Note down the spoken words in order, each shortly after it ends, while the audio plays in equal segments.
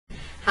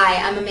Hi,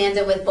 I'm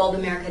Amanda with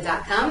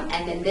BulbAmerica.com,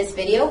 and in this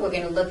video we're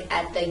going to look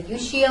at the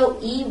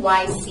USHIO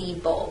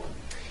EYC bulb.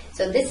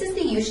 So this is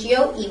the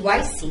USHIO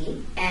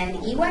EYC, and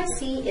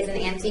EYC is an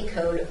ANSI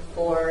code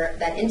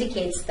that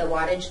indicates the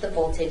wattage, the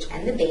voltage,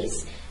 and the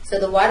base.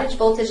 So the wattage,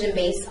 voltage, and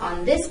base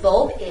on this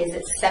bulb is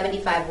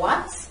 75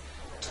 watts,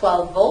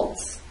 12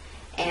 volts,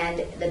 and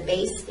the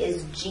base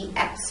is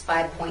GX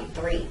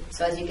 5.3.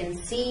 So as you can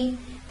see,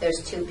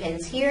 there's two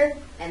pins here,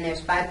 and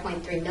there's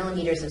 5.3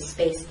 millimeters of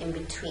space in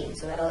between.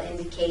 So that'll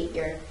indicate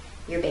your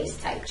base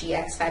type,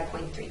 GX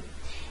 5.3.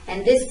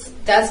 And this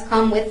does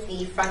come with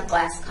the front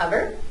glass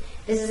cover.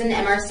 This is an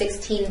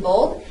MR16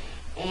 bulb,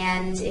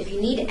 and if you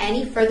need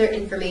any further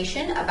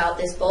information about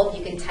this bulb,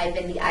 you can type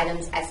in the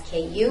item's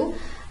SKU.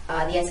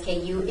 The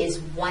SKU is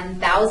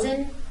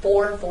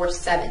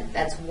 10447.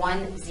 That's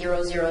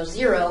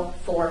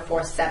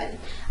 1000447.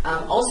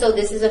 Also,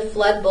 this is a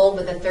flood bulb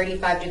with a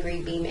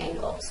 35-degree beam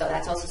angle, so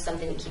that's also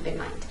something to keep in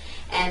mind.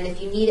 And if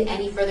you need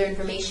any further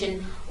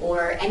information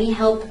or any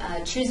help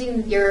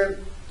choosing your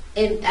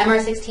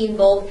MR16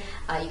 bulb,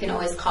 you can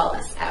always call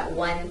us at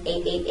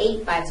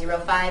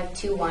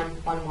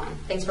 1-888-505-2111.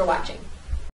 Thanks for watching.